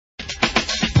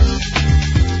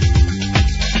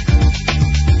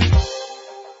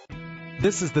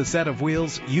This is the set of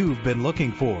wheels you've been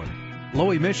looking for.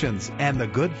 Low emissions and the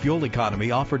good fuel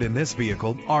economy offered in this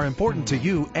vehicle are important to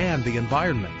you and the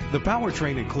environment. The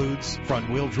powertrain includes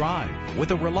front-wheel drive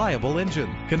with a reliable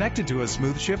engine connected to a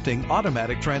smooth shifting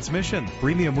automatic transmission.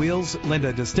 Premium wheels lend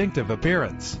a distinctive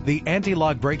appearance. The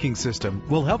anti-lock braking system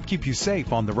will help keep you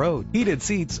safe on the road. Heated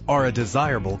seats are a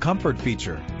desirable comfort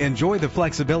feature. Enjoy the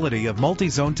flexibility of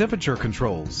multi-zone temperature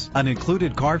controls. An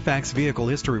included Carfax vehicle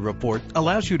history report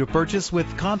allows you to purchase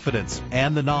with confidence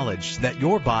and the knowledge that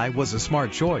your buy was a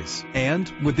smart choice.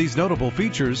 And with these notable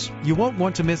features, you won't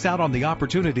want to miss out on the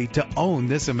opportunity to own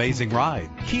this amazing ride.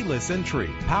 Keyless entry,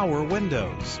 power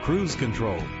windows, cruise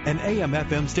control, an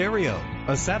AM/FM stereo,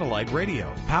 a satellite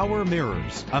radio, power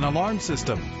mirrors, an alarm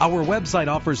system. Our website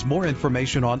offers more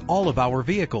information on all of our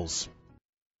vehicles.